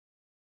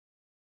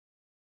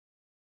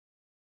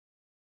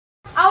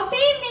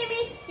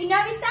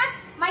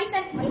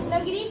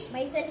Vaishnav Girish.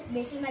 Myself,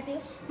 Basil Mathew.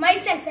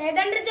 Myself,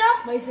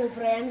 Rijo. Myself,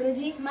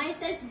 Reji.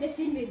 Myself,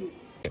 Bestin.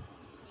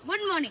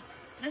 Good morning,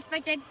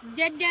 respected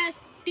judges,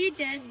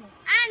 teachers,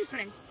 and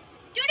friends.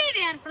 Today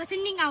we are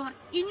presenting our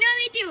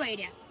innovative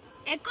idea,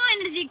 Eco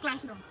Energy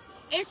Classroom,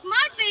 a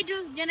smart way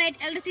to generate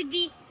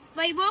electricity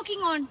by walking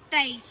on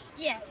tiles.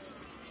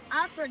 Yes,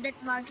 our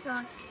project works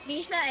on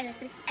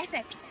piezoelectric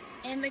effect,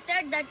 a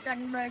method that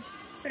converts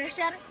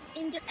pressure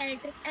into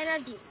electric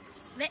energy.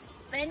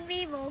 When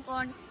we walk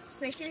on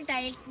special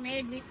tiles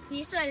made with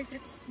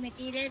piezoelectric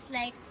materials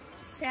like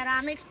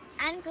ceramics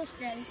and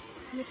crystals,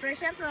 the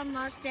pressure from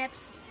our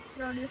steps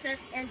produces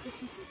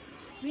electricity.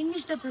 When you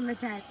step on the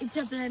tile, it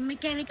applies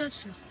mechanical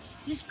stress.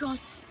 This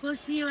causes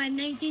positive and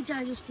negative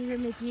charges to the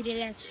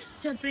material and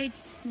separate,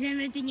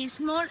 generating a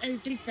small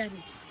electric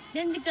current.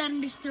 Then the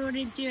current is stored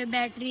into a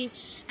battery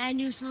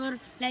and used for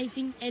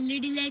lighting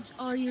LED lights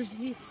or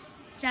USB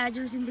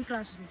chargers in the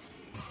classroom.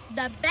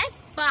 The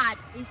best part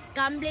is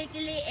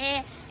completely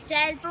a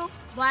childproof,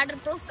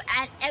 waterproof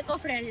and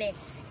eco-friendly.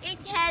 It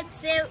helps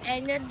save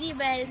energy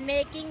while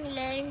making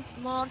learning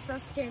more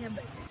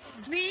sustainable.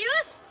 We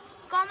use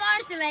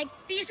components like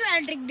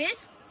piezoelectric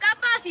discs,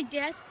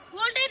 capacitors,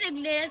 voltage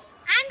regulators,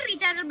 and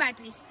recharger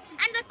batteries.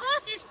 And the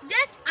cost is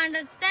just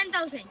under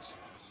 10,000.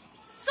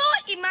 So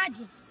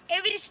imagine,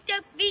 every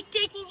step we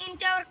taking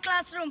into our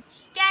classroom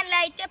can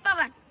light up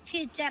our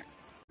future.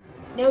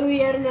 Now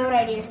we are in our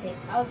idea stage.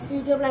 Our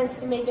future plans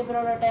to make a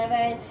prototype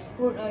and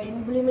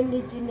implement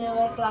it in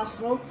our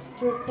classroom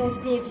to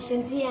test the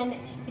efficiency, and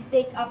it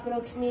takes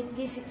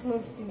approximately 6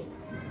 months to make.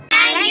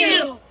 Thank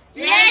you.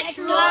 Let's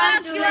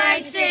work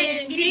towards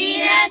a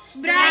greener,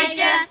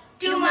 brighter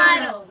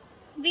tomorrow.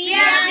 We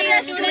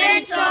are the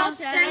students of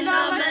St.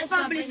 Thomas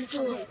Public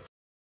School.